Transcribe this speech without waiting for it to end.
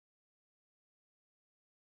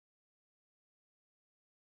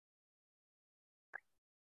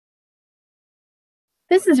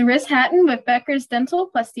This is Riz Hatton with Becker's Dental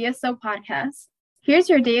plus DSO podcast. Here's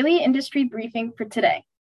your daily industry briefing for today,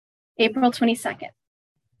 April 22nd.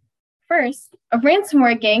 First, a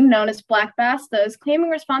ransomware gang known as Black Basta is claiming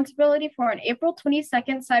responsibility for an April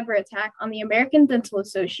 22nd cyber attack on the American Dental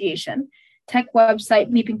Association. Tech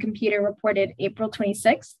website Bleeping Computer reported April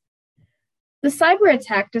 26th. The cyber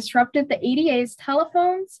attack disrupted the ADA's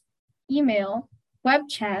telephones, email, web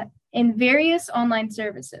chat, and various online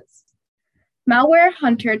services. Malware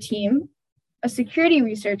Hunter Team, a security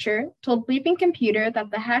researcher, told Bleeping Computer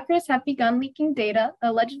that the hackers have begun leaking data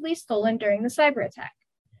allegedly stolen during the cyber attack.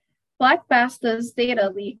 Black Basta's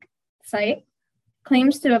data leak site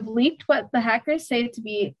claims to have leaked what the hackers say to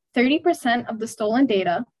be 30% of the stolen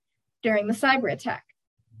data during the cyber attack.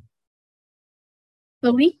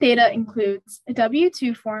 The leaked data includes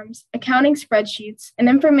W-2 forms, accounting spreadsheets, and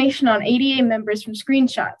information on ADA members from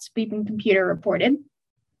screenshots, Bleeping Computer reported.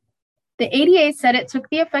 The ADA said it took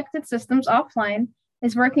the affected systems offline,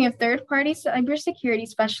 is working with third-party cybersecurity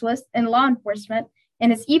specialists and law enforcement,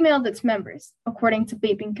 and has emailed its members, according to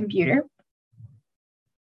Bleeping Computer.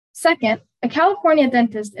 Second, a California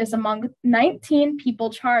dentist is among 19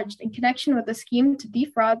 people charged in connection with a scheme to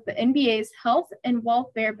defraud the NBA's health and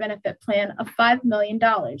welfare benefit plan of $5 million,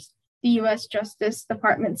 the U.S. Justice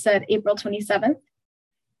Department said April 27th.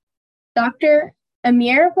 Dr.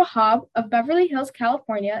 Amir Wahab of Beverly Hills,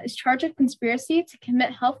 California, is charged with conspiracy to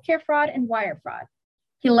commit healthcare fraud and wire fraud.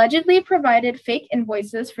 He allegedly provided fake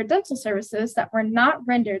invoices for dental services that were not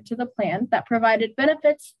rendered to the plan that provided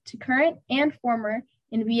benefits to current and former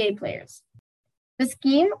NBA players. The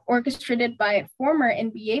scheme, orchestrated by former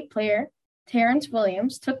NBA player Terrence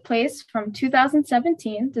Williams, took place from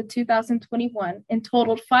 2017 to 2021 and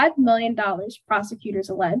totaled $5 million, prosecutors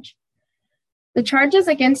allege. The charges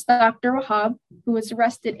against Dr. Wahab, who was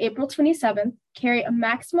arrested April 27th, carry a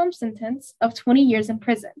maximum sentence of 20 years in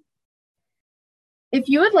prison. If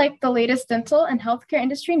you would like the latest dental and healthcare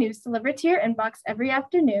industry news delivered to your inbox every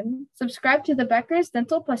afternoon, subscribe to the Becker's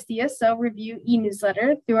Dental plus DSO Review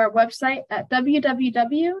e-newsletter through our website at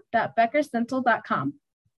www.beckersdental.com.